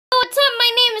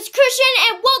is Christian,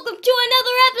 and welcome to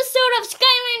another episode of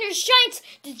Skylanders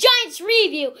the Giants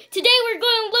Review. Today we're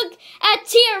going to look at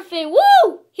Terrafin.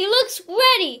 Woo! He looks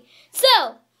ready.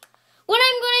 So, what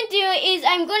I'm going to do is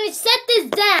I'm going to set this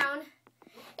down.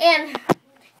 And,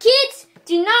 kids,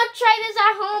 do not try this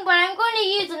at home, but I'm going to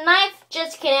use a knife.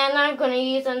 Just kidding, I'm not going to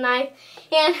use a knife.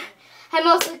 And I'm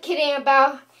also kidding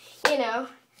about, you know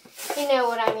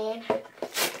what I mean.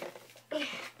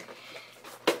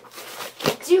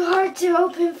 Too hard to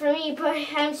open for me, but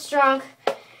I'm strong.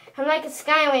 I'm like a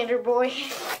Skylander boy.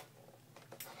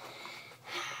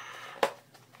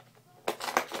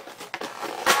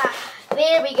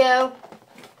 There we go.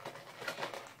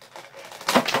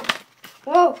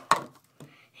 Whoa.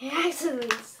 It actually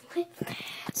slipped.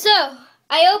 So,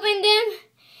 I opened him,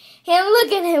 and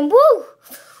look at him. Woo!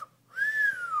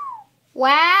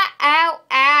 Wow, ow,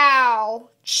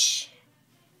 ouch.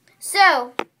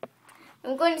 So,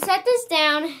 I'm going to set this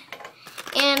down,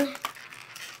 and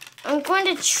I'm going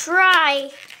to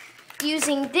try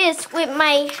using this with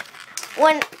my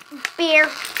one bare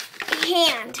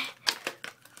hand.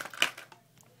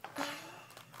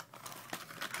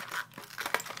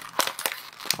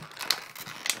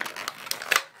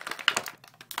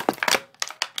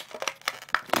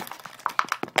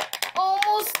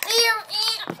 Almost there.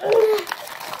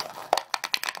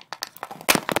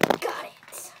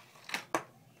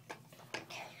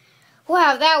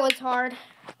 Wow, that was hard.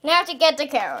 Now to get the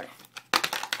code.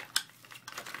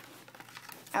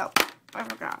 Oh, I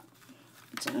forgot.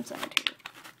 It's inside here.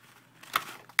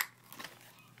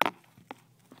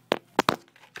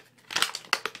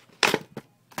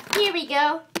 Here we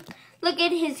go. Look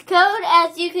at his code.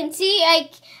 As you can see, I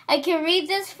can read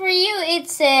this for you. It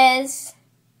says,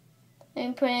 let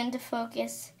me put it into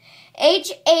focus.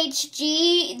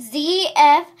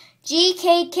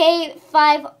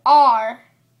 HHGZFGKK5R.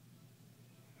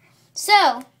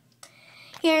 So,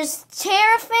 here's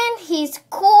Terrafin. He's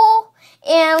cool.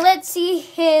 And let's see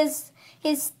his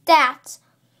stats.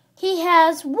 He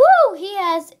has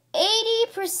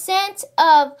 80%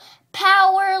 of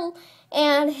power,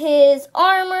 and his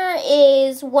armor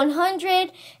is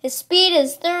 100. His speed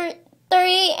is 30,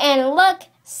 and luck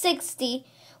 60.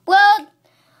 Well,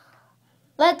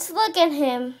 let's look at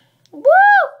him. Woo!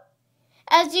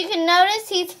 As you can notice,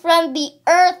 he's from the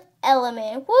earth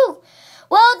element. Woo!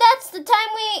 Well, that's the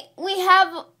time we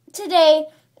have today.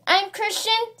 I'm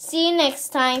Christian. See you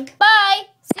next time. Bye.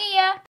 See ya.